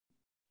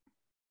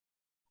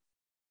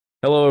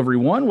Hello,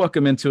 everyone.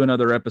 Welcome into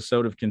another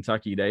episode of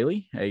Kentucky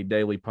Daily, a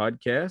daily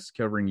podcast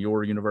covering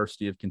your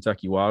University of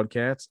Kentucky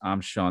Wildcats.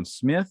 I'm Sean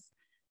Smith,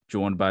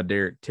 joined by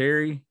Derek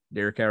Terry.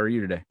 Derek, how are you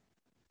today?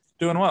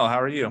 Doing well.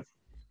 How are you?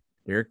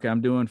 Derek,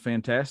 I'm doing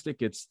fantastic.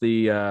 It's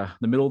the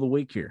middle of the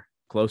week here,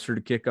 closer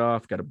to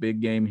kickoff. Got a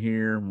big game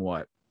here.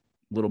 What,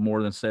 a little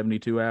more than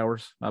 72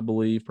 hours, I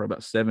believe, probably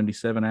about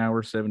 77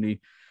 hours,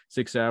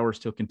 76 hours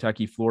till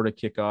Kentucky Florida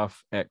kickoff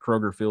at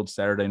Kroger Field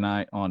Saturday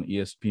night on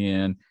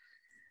ESPN.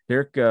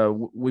 Derek,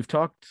 we've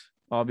talked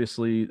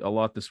obviously a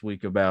lot this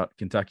week about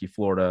Kentucky,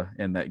 Florida,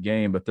 and that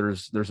game, but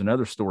there's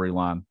another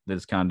storyline that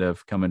has kind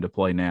of come into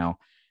play now,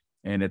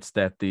 and it's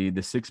that the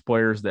six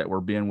players that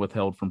were being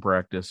withheld from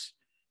practice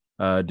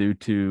due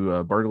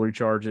to burglary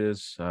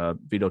charges,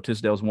 Vito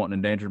Tisdale's wanting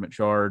endangerment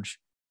charge,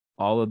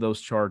 all of those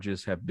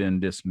charges have been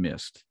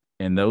dismissed,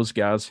 and those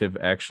guys have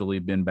actually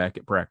been back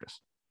at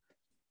practice.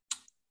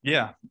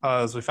 Yeah,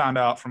 as we found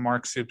out from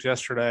Mark Stoops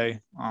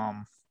yesterday,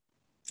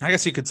 I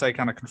guess you could say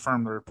kind of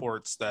confirmed the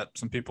reports that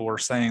some people were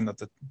saying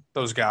that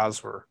those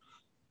guys were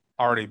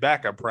already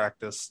back at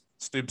practice.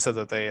 Stoops said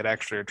that they had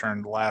actually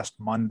returned last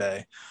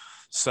Monday.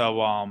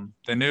 So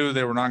they knew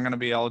they were not going to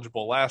be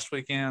eligible last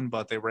weekend,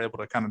 but they were able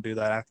to kind of do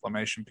that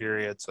acclimation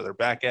period. So they're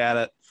back at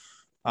it.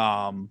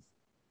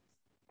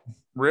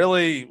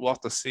 Really, we'll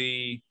have to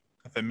see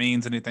if it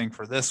means anything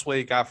for this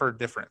week. I've heard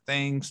different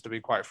things, to be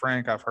quite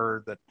frank. I've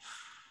heard that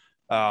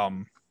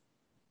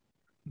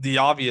the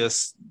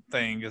obvious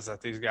thing is that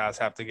these guys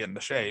have to get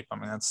into shape. I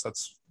mean,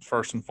 that's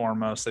first and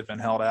foremost. They've been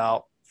held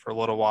out for a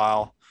little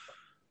while.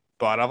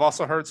 But I've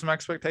also heard some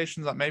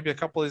expectations that maybe a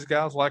couple of these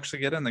guys will actually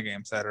get in the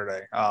game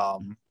Saturday.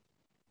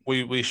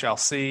 We shall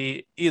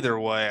see. Either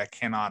way, I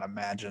cannot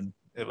imagine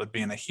it would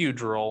be in a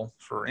huge role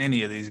for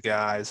any of these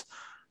guys.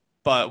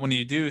 But when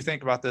you do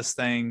think about this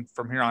thing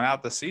from here on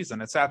out this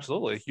season, it's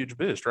absolutely a huge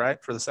boost,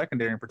 right? For the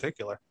secondary in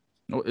particular.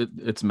 Oh,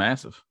 it's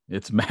massive.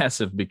 It's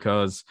massive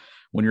because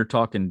when you're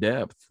talking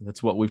depth,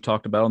 that's what we've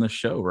talked about on this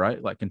show,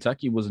 right? Like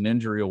Kentucky was an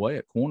injury away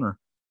at corner,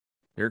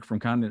 Eric, from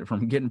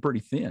getting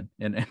pretty thin,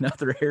 and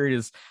other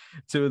areas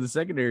to the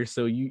secondary.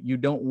 So you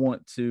don't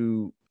want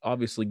to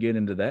obviously get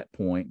into that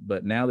point,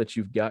 but now that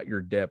you've got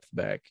your depth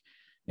back,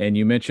 and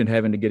you mentioned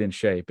having to get in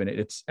shape, and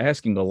it's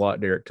asking a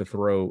lot, Derek, to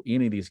throw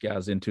any of these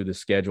guys into the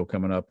schedule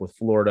coming up with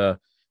Florida,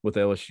 with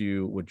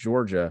LSU, with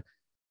Georgia.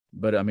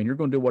 But I mean, you're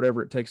going to do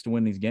whatever it takes to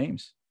win these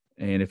games.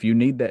 And if you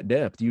need that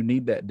depth, you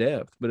need that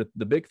depth. But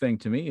the big thing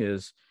to me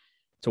is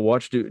to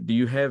watch. Do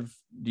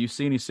you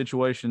see any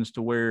situations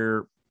to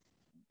where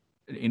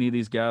any of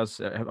these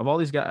guys of all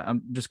these guys?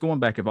 I'm just going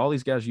back. Have all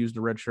these guys used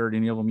the red shirt?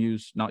 Any of them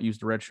not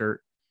used the red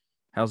shirt?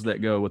 How's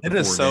that go with the It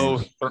is four so,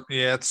 games?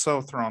 yeah, it's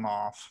so thrown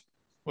off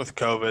with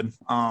COVID.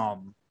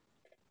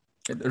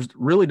 There's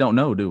really don't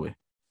know, do we?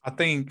 I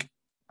think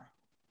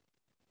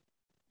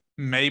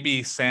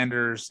maybe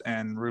Sanders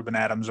and Ruben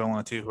Adams are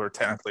only two who are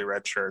technically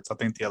red shirts. I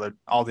think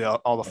all the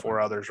Okay.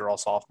 four others are all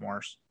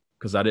sophomores.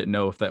 Because I didn't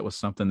know if that was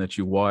something that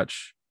you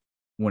watch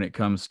when it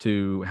comes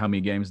to how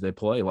many games they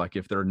play. Like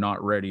if they're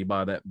not ready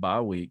by that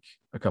bye week,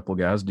 a couple of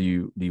guys, do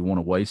you want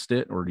to waste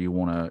it, or do you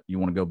want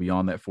to go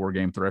beyond that 4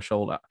 game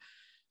threshold?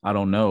 I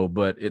don't know,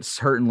 but it's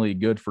certainly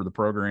good for the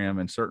program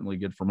and certainly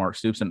good for Mark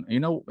Stoops, and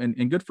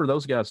and good for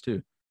those guys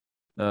too.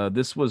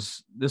 This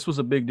was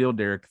a big deal,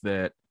 Derek.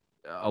 That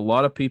a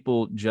lot of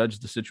people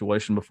judged the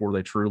situation before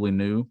they truly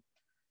knew,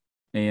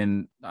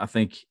 and I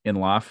think in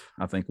life,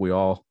 I think we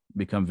all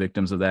become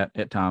victims of that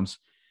at times.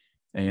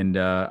 And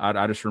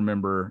I just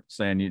remember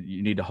saying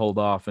you need to hold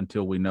off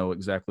until we know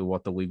exactly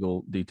what the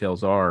legal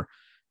details are.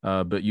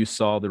 But you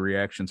saw the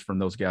reactions from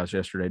those guys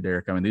yesterday,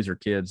 Derek. I mean, these are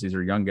kids, these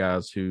are young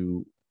guys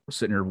who were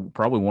sitting here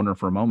probably wondering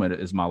for a moment,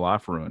 is my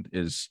life ruined?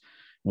 Is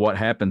what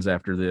happens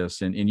after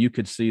this? And you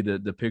could see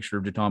the picture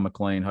of Jaton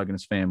McClain hugging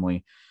his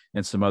family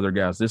and some other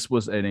guys. This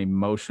was an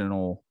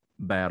emotional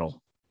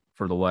battle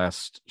for the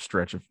last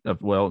stretch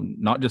of well,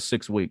 not just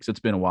 6 weeks. It's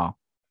been a while.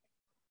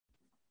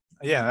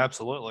 Yeah,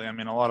 absolutely. I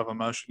mean, a lot of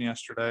emotion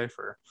yesterday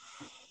for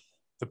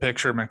the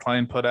picture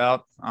McLean put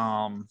out.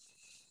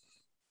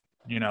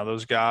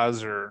 Those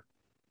guys are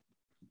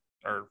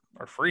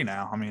free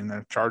now. I mean,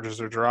 the charges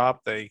are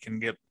dropped. They can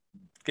get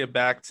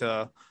back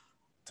to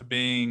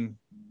being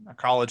a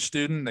college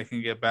student. They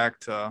can get back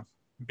to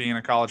being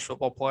a college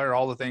football player.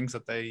 All the things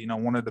that they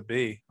wanted to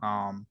be.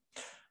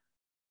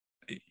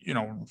 You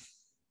know,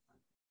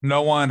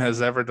 no one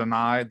has ever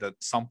denied that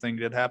something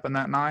did happen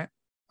that night.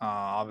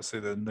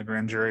 Obviously, the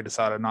grand jury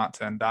decided not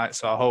to indict.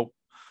 So I hope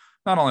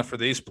not only for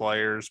these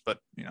players, but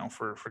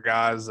for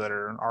guys that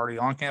are already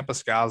on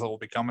campus, guys that will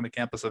be coming to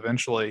campus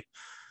eventually,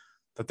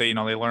 that they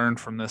learned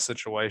from this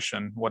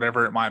situation,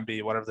 whatever it might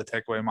be, whatever the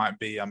takeaway might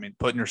be. I mean,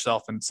 putting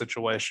yourself in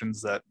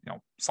situations that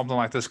something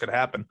like this could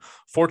happen.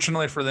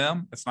 Fortunately for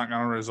them, it's not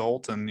going to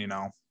result in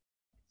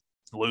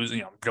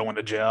losing, going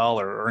to jail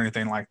or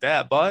anything like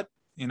that. But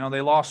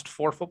they lost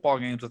 4 football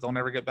games that they'll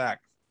never get back.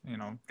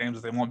 Games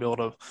that they won't be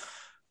able to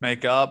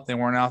make up. They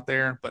weren't out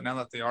there, but now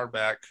that they are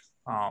back,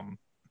 I'm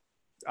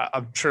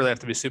sure they have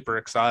to be super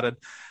excited.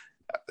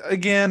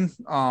 Again,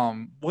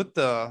 with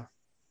the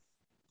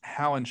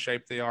how in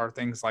shape they are,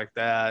 things like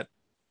that.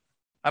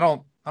 I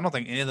don't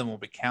think any of them will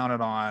be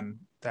counted on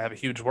to have a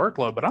huge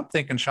workload, but I'm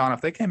thinking, Sean,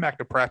 if they came back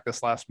to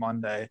practice last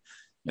Monday,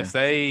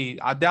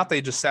 I doubt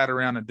they just sat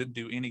around and didn't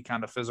do any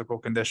kind of physical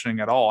conditioning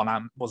at all.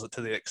 And was it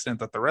to the extent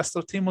that the rest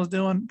of the team was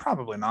doing?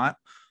 Probably not.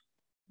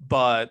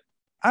 But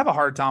I have a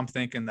hard time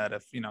thinking that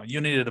if,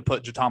 you needed to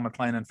put Jatan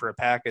McClain in for a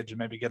package and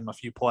maybe get him a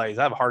few plays,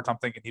 I have a hard time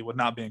thinking he would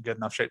not be in good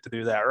enough shape to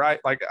do that,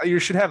 right? Like, you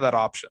should have that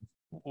option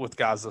with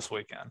guys this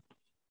weekend.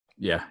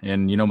 Yeah.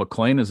 And,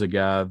 McClain is a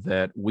guy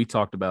that we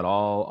talked about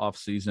all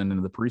offseason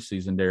into the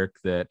preseason, Derek,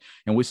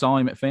 and we saw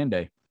him at Fan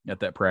Day at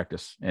that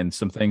practice and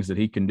some things that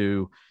he can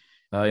do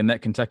in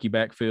that Kentucky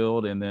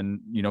backfield, and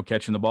then,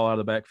 catching the ball out of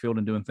the backfield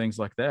and doing things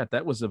like that.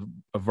 That was a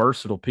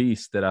versatile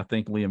piece that I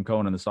think Liam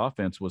Cohen in this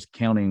offense was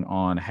counting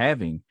on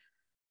having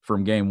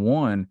from game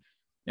one.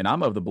 And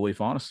I'm of the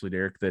belief, honestly,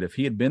 Derek, that if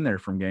he had been there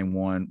from game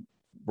one,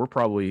 we're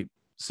probably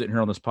sitting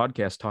here on this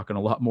podcast talking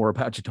a lot more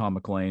about Jatan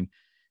McClain,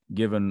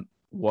 given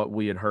what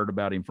we had heard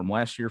about him from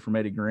last year from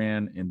Eddie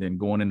Gran and then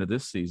going into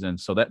this season.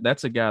 So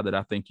that's a guy that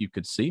I think you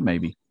could see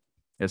maybe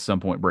at some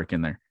point break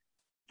in there.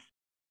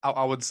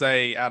 I would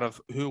say out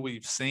of who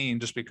we've seen,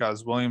 just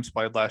because Williams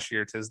played last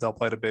year, Tisdale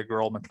played a big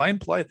role.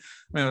 McClain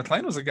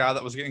was a guy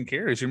that was getting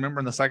carries. You remember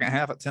in the second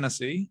half at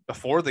Tennessee,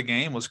 before the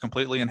game was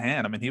completely in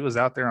hand. I mean, he was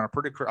out there on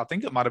I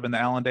think it might have been the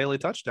Allen Daly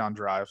touchdown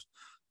drive.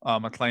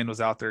 McClain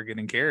was out there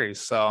getting carries.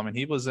 So, I mean,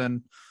 he was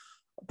in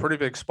a pretty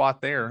big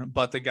spot there.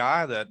 But the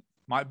guy that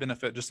might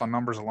benefit just on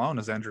numbers alone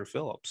is Andrew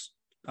Phillips.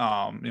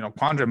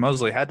 Quandre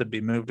Mosley had to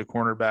be moved to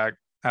cornerback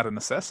out of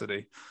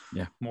necessity,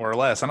 more or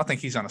less. I don't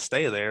think he's going to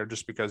stay there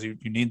just because you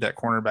need that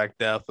cornerback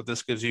depth, but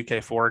this gives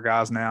UK4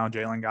 guys now.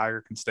 Jalen Geiger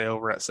can stay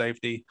over at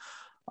safety.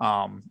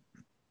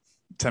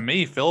 To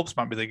me, Phillips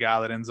might be the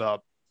guy that ends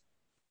up,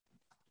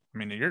 I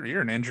mean,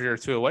 you're an injury or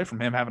two away from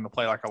him having to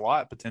play like a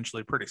lot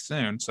potentially pretty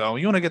soon. So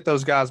you want to get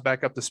those guys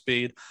back up to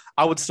speed.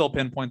 I would still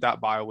pinpoint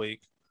that bye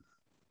week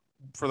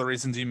for the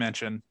reasons you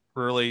mentioned.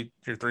 Really,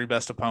 your three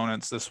best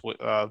opponents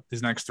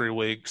these next 3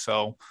 weeks.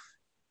 So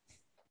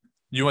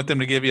you want them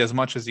to give you as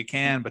much as you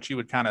can, but you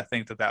would kind of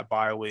think that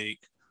bye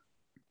week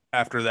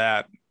after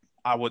that,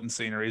 I wouldn't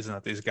see any reason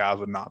that these guys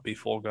would not be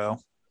full go.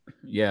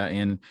 Yeah.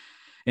 And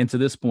to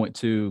this point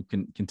too,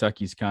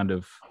 Kentucky's kind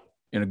of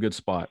in a good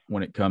spot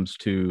when it comes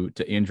to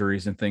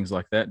injuries and things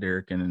like that,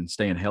 Derek, and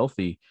staying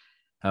healthy.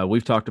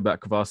 We've talked about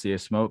Kavosiey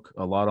Smoke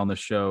a lot on the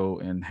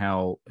show and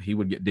how he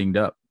would get dinged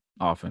up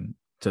often.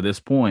 To this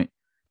point,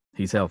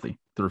 he's healthy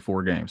through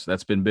 4 games.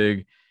 That's been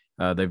big.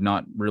 They've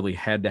not really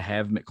had to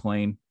have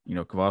McClain.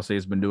 Kavosiey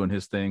has been doing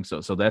his thing.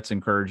 So that's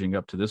encouraging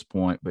up to this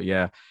point. But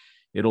yeah,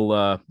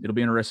 it'll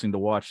be interesting to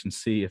watch and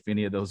see if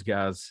any of those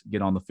guys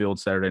get on the field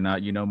Saturday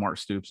night. Mark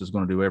Stoops is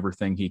going to do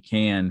everything he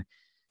can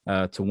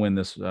to win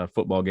this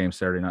football game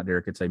Saturday night,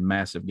 Derek. It's a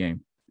massive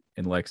game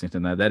in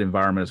Lexington. That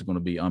environment is going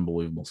to be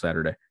unbelievable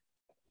Saturday.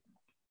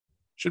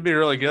 Should be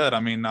really good. I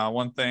mean,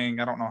 one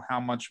thing, I don't know how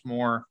much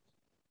more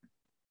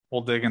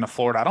we'll dig into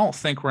Florida. I don't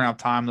think we're going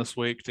to have time this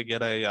week to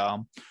get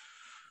a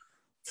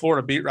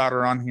Florida beat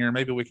writer on here.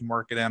 Maybe we can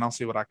work it in. I'll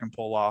see what I can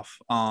pull off.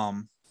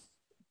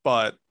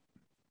 But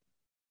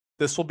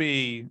this will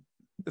be,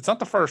 it's not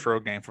the first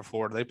road game for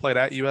Florida. They played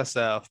at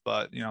USF,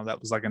 but that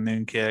was like a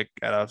noon kick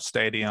at a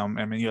stadium.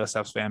 I mean,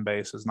 USF's fan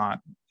base is not,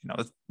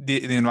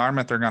 the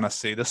environment they're going to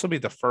see. This will be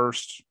the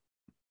first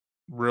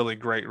really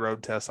great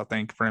road test, I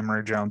think, for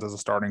Emory Jones as a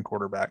starting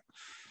quarterback.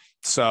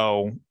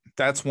 So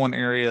that's one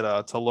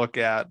area to look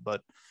at.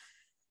 But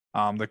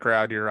the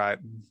crowd, you're right.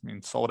 I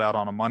mean, sold out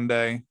on a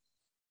Monday.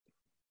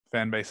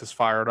 Fan base is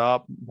fired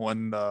up.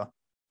 Wanting to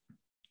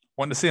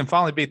see him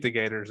finally beat the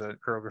Gators at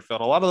Kroger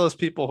Field. A lot of those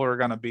people who are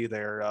going to be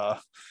there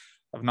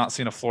have not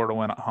seen a Florida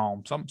win at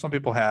home. Some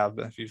people have,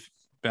 if you've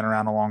been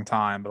around a long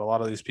time, but a lot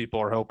of these people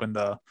are hoping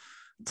to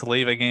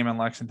leave a game in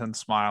Lexington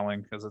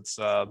smiling, because it's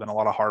been a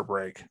lot of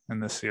heartbreak in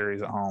this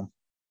series at home.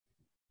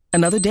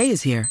 Another day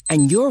is here,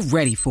 and you're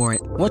ready for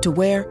it. What to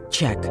wear?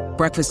 Check.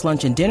 Breakfast,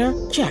 lunch, and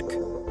dinner? Check.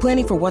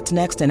 Planning for what's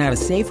next and how to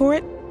save for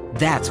it?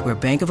 That's where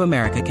Bank of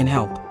America can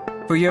help.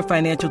 For your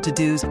financial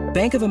to-dos,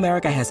 Bank of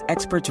America has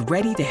experts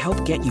ready to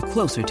help get you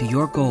closer to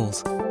your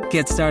goals.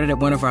 Get started at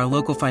one of our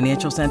local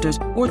financial centers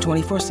or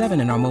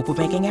 24/7 in our mobile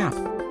banking app.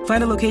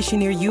 Find a location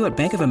near you at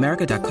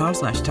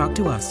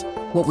bankofamerica.com/talktous.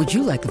 What would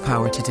you like the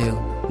power to do?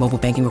 Mobile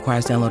banking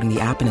requires downloading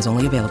the app and is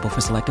only available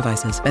for select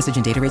devices. Message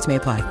and data rates may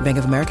apply. Bank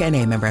of America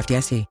NA, member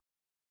FDIC.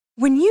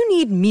 When you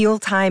need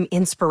mealtime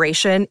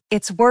inspiration,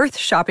 it's worth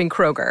shopping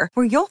Kroger,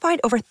 where you'll find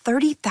over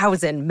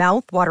 30,000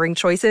 mouth-watering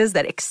choices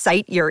that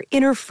excite your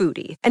inner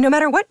foodie. And no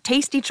matter what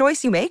tasty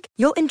choice you make,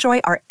 you'll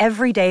enjoy our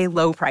everyday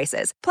low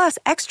prices, plus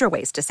extra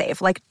ways to save,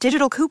 like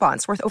digital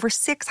coupons worth over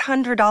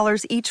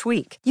 $600 each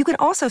week. You can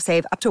also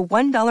save up to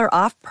 $1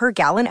 off per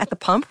gallon at the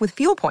pump with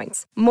fuel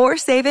points. More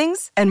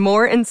savings and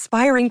more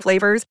inspiring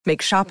flavors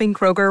make shopping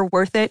Kroger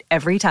worth it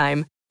every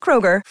time.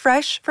 Kroger,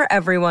 fresh for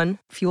everyone.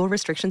 Fuel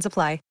restrictions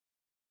apply.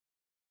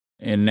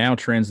 And now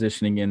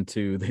transitioning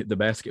into the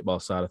basketball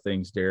side of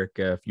things, Derek,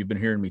 if you've been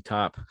hearing me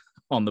top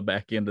on the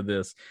back end of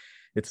this,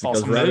 it's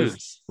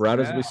because right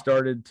as we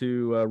started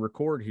to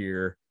record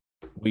here,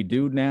 We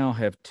do now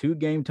have 2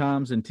 game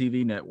times and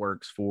TV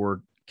networks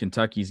for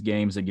Kentucky's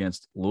games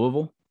against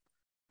Louisville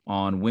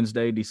on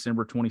Wednesday,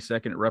 December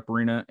 22nd at Rupp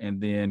Arena,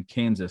 and then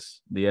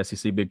Kansas, the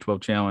SEC Big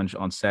 12 Challenge,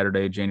 on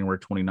Saturday, January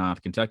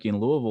 29th. Kentucky and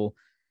Louisville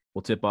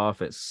will tip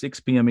off at 6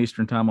 p.m.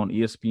 Eastern time on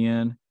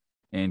ESPN,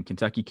 and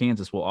Kentucky,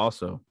 Kansas will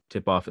also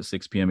tip off at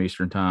 6 p.m.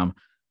 Eastern time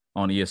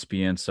on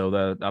ESPN.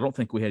 So I don't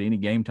think we had any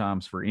game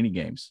times for any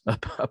games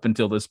up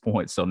until this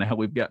point. So now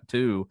we've got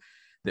 2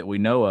 that we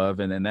know of,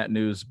 and then that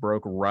news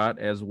broke right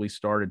as we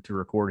started to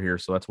record here.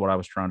 So that's what I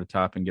was trying to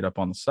type and get up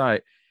on the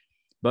site.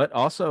 But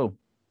also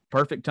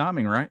perfect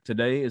timing, right?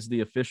 Today is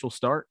the official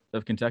start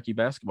of Kentucky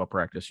basketball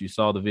practice. You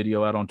saw the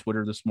video out on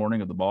Twitter this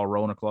morning of the ball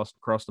rolling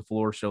across the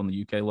floor showing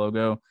the UK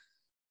logo.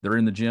 They're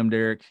in the gym,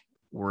 Derek.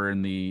 We're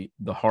in the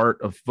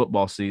heart of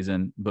football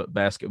season, but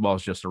basketball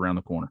is just around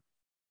the corner.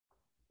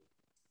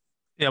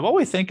 Yeah, what are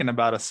we thinking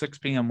about a 6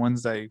 p.m.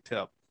 Wednesday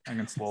tip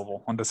against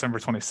Louisville on December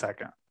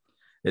 22nd?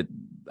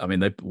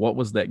 What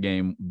was that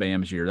game,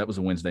 Bam's year? That was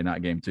a Wednesday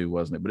night game too,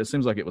 wasn't it? But it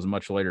seems like it was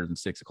much later than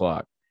 6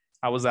 o'clock.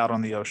 I was out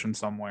on the ocean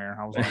somewhere.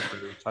 I was on a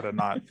cruise. I did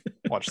not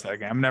watch that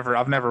game.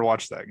 I've never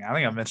watched that game. I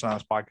think I've mentioned on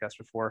this podcast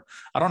before.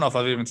 I don't know if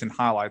I've even seen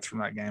highlights from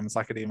that game. It's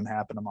like it even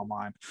happened in my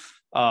mind.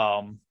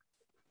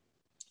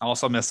 I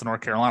also missed the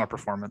North Carolina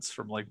performance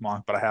from Lake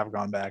Monk, but I have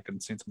gone back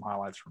and seen some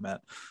highlights from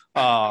it.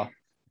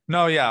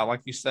 No, yeah,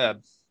 like you said,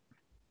 it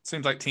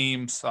seems like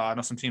teams. I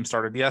know some teams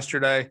started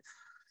yesterday.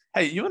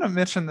 Hey, you want to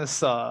mention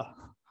this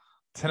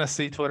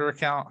Tennessee Twitter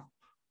account,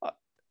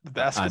 the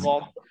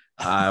basketball?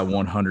 I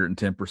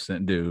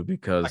 110% do,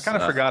 because I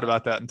kind of forgot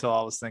about that until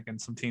I was thinking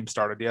some teams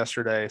started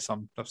yesterday,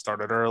 some have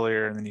started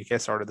earlier, and then UK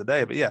started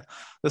today. But yeah,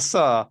 this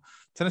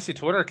Tennessee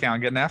Twitter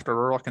account getting after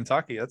rural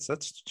Kentucky.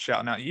 That's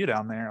shouting out you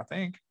down there, I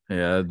think.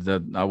 Yeah,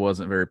 I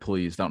wasn't very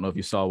pleased. I don't know if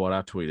you saw what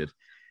I tweeted,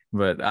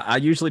 but I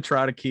usually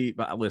try to keep.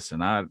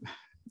 Listen,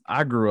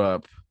 I grew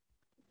up.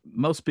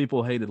 Most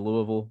people hated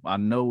Louisville. I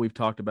know we've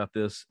talked about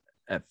this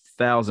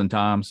 1,000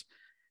 times.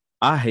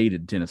 I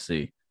hated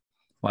Tennessee.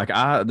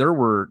 There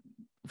were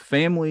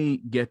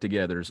family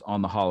get-togethers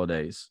on the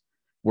holidays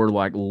were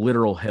like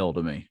literal hell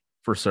to me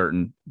for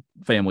certain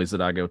families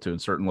that I go to in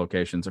certain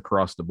locations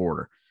across the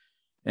border.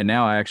 And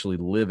now I actually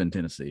live in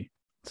Tennessee.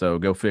 So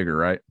go figure,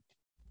 right?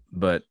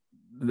 But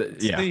that's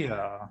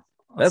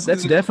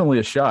definitely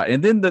a shot.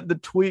 And then the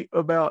tweet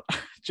about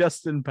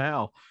Justin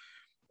Powell,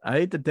 I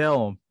hate to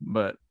tell him,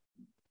 but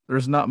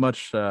there's not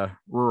much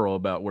rural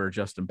about where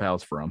Justin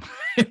Powell's from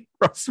in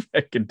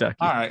Prospect, Kentucky.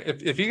 All right.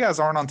 If you guys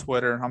aren't on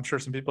Twitter, I'm sure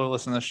some people who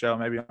listen to the show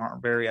maybe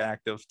aren't very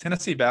active.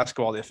 Tennessee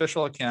Basketball, the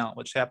official account,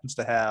 which happens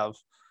to have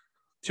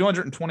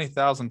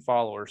 220,000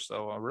 followers,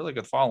 so a really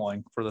good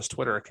following for this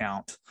Twitter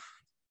account,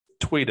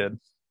 tweeted,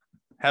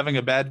 having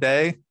a bad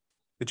day?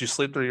 Did you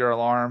sleep through your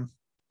alarm?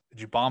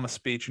 Did you bomb a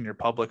speech in your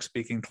public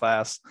speaking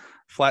class?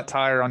 Flat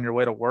tire on your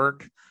way to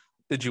work?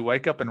 Did you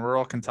wake up in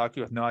rural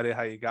Kentucky with no idea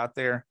how you got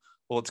there?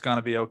 Well, it's going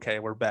to be okay.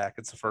 We're back.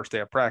 It's the first day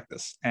of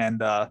practice.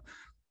 And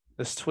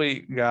this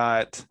tweet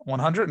got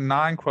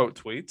 109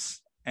 quote tweets,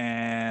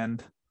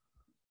 and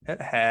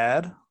it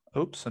had,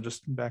 I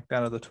just backed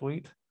out of the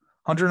tweet.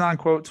 109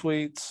 quote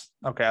tweets.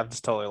 Okay, I've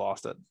just totally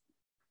lost it.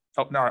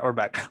 Oh, no, we're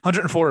back.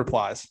 104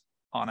 replies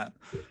on it.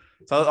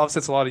 So obviously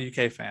it's a lot of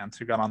UK fans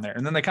who got on there.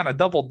 And then they kind of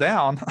doubled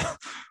down.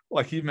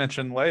 Like you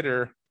mentioned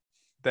later,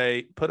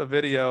 they put a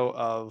video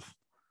of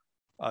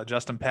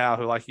Justin Powell,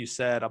 who, like you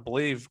said, I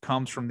believe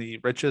comes from the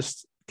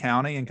richest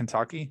county in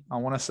Kentucky, I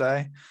want to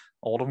say,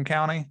 Oldham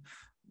County,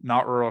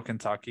 not rural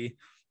Kentucky.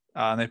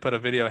 And they put a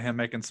video of him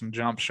making some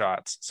jump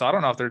shots. So I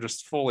don't know if they're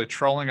just fully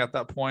trolling at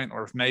that point,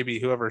 or if maybe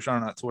whoever's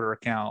running that Twitter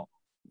account,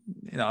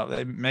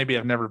 they maybe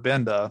have never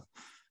been to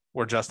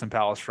where Justin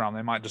Powell is from.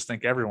 They might just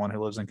think everyone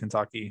who lives in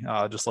Kentucky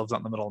just lives out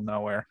in the middle of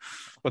nowhere.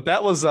 But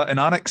that was an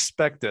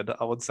unexpected,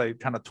 I would say,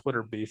 kind of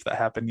Twitter beef that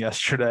happened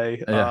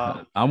yesterday.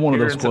 Yeah, I'm one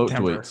of those quote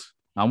tweets.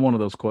 I'm one of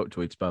those quote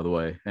tweets, by the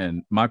way.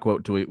 And my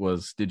quote tweet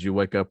was, "Did you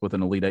wake up with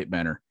an Elite Eight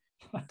banner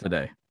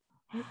today?"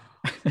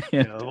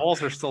 Yeah, the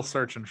Wolves are still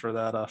searching for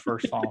that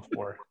first Final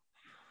Four.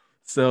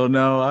 So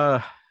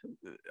no,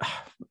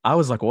 I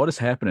was like, "What is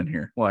happening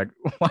here? Like,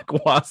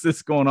 why is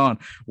this going on?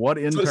 What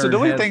intern?" So do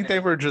we think they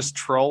were just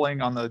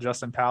trolling on the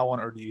Justin Powell one,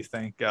 or do you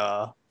think?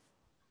 I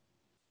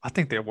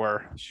think they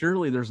were.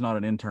 Surely, there's not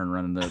an intern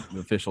running the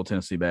official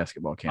Tennessee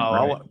basketball camp.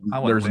 Oh,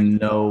 right? There's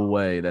no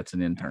way that's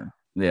an intern.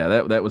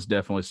 Yeah, that was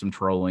definitely some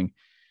trolling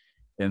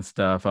and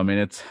stuff. I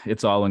mean,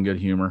 it's all in good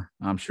humor.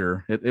 I'm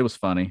sure it was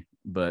funny,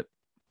 but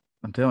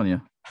I'm telling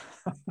you,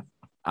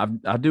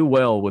 I do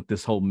well with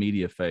this whole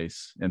media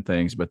face and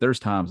things, but there's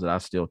times that I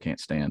still can't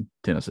stand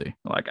Tennessee.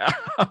 Like,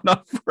 I'm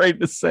not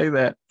afraid to say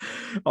that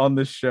on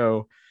this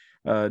show,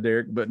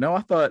 Derek. But no,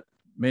 I thought,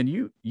 man,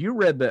 you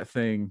read that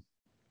thing,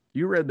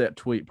 you read that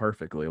tweet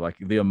perfectly. Like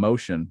the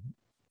emotion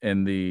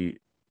and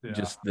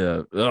just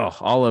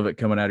all of it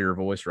coming out of your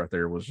voice right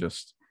there was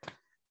just.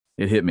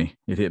 It hit me.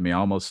 I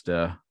almost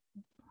got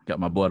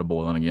my blood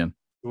boiling again.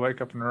 You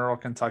wake up in rural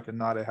Kentucky,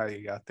 not how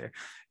you got there.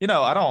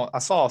 I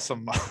saw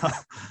some,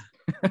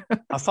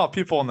 I saw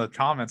people in the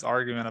comments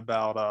arguing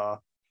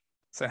about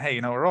saying, hey,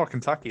 rural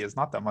Kentucky is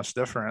not that much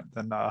different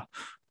than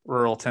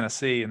rural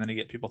Tennessee. And then you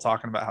get people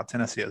talking about how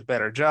Tennessee has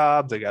better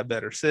jobs, they got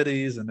better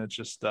cities. And it's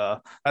just,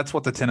 that's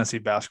what the Tennessee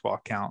basketball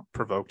account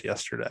provoked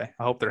yesterday.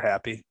 I hope they're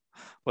happy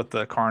with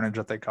the carnage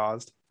that they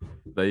caused.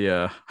 They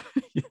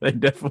they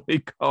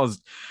definitely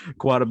caused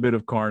quite a bit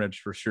of carnage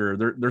for sure.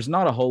 There's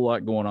not a whole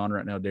lot going on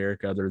right now,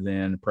 Derek, other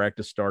than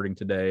practice starting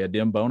today.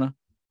 Adem Bona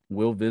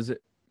will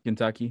visit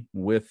Kentucky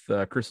with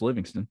Chris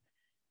Livingston.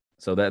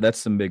 So that's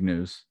some big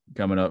news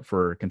coming up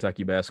for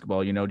Kentucky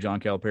basketball. John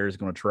Calipari is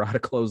going to try to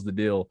close the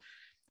deal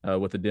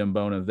with Adem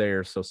Bona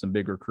there. So some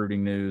big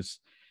recruiting news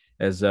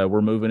as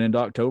we're moving into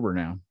October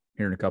now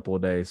here in a couple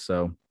of days.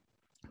 So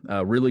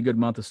really good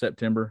month of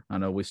September. I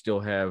know we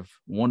still have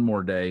one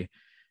more day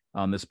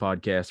on this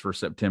podcast for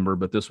September,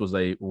 but this was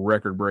a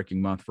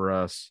record-breaking month for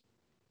us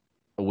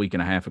a week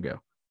and a half ago.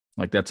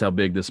 Like, that's how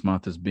big this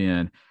month has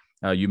been.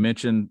 You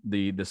mentioned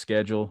the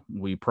schedule.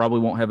 We probably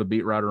won't have a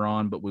beat writer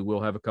on, but we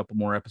will have a couple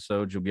more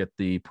episodes. You'll get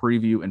the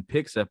preview and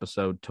picks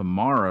episode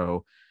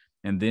tomorrow.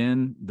 And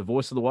then the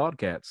voice of the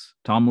Wildcats,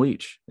 Tom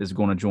Leach, is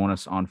going to join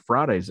us on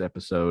Friday's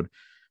episode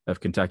of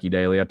Kentucky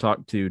Daily. I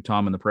talked to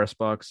Tom in the press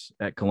box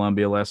at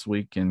Columbia last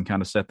week and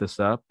kind of set this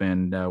up,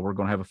 and we're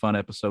going to have a fun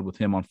episode with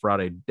him on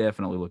Friday.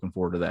 Definitely looking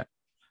forward to that.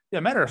 Yeah,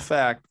 matter of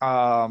fact,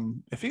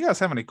 if you guys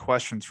have any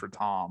questions for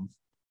Tom,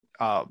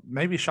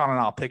 maybe Sean and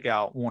I'll pick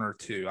out one or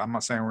two. I'm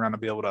not saying we're going to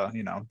be able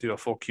to, do a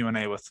full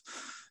Q&A with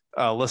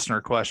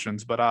listener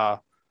questions,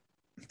 but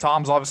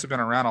Tom's obviously been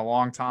around a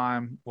long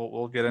time.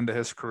 We'll get into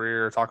his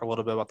career, talk a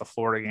little bit about the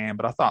Florida game,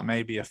 but I thought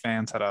maybe if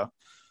fans had a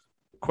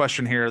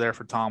question here or there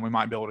for Tom, we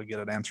might be able to get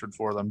it answered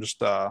for them.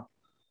 Just I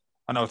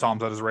know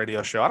Tom's at his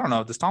radio show. I don't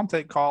know, does Tom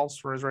take calls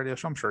for his radio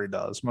show? I'm sure he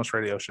does. Most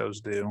radio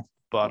shows do,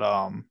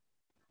 but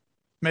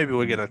maybe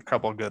we get a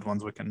couple of good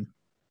ones. We can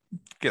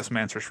get some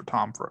answers for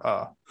Tom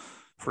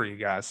for you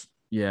guys.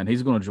 Yeah, and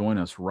he's going to join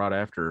us right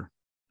after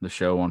the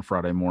show on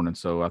Friday morning.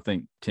 So I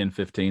think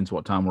 10:15 is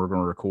what time we're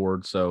going to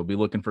record. So be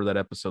looking for that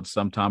episode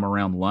sometime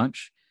around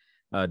lunch.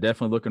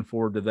 Definitely looking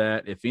forward to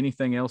that. If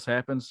anything else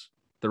happens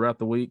throughout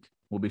the week,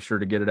 we'll be sure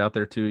to get it out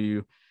there to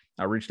you.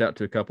 I reached out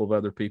to a couple of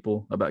other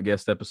people about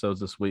guest episodes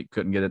this week.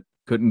 Couldn't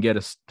get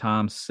a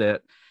time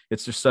set.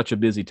 It's just such a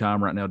busy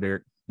time right now,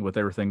 Derek, with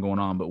everything going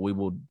on, but we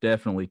will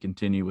definitely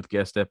continue with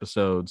guest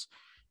episodes.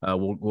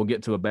 We'll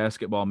get to a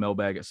basketball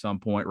mailbag at some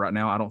point. Right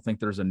now, I don't think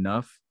there's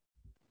enough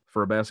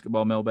for a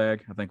basketball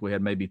mailbag. I think we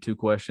had maybe 2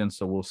 questions,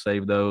 so we'll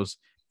save those,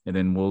 and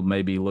then we'll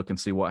maybe look and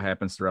see what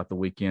happens throughout the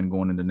weekend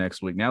going into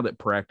next week. Now that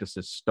practice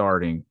is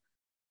starting,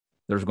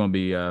 there's going to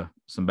be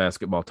some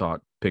basketball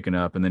talk picking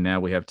up, and then now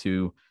we have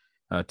 2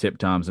 tip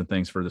times and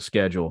things for the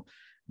schedule.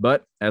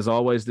 But as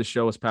always, this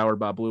show is powered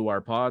by Blue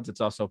Wire Pods.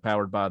 It's also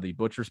powered by the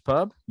Butcher's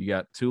Pub. You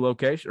got 3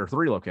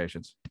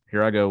 locations.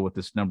 Here I go with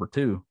this number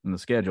 2 in the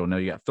schedule. No,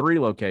 you got 3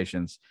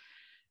 locations,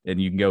 and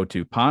you can go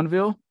to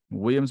Pineville,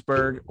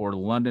 Williamsburg, or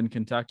London,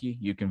 Kentucky.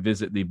 You can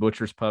visit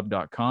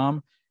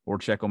thebutcherspub.com or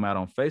check them out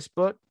on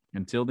Facebook.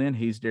 Until then,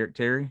 he's Derek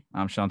Terry.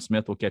 I'm Sean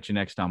Smith. We'll catch you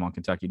next time on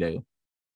Kentucky Daily.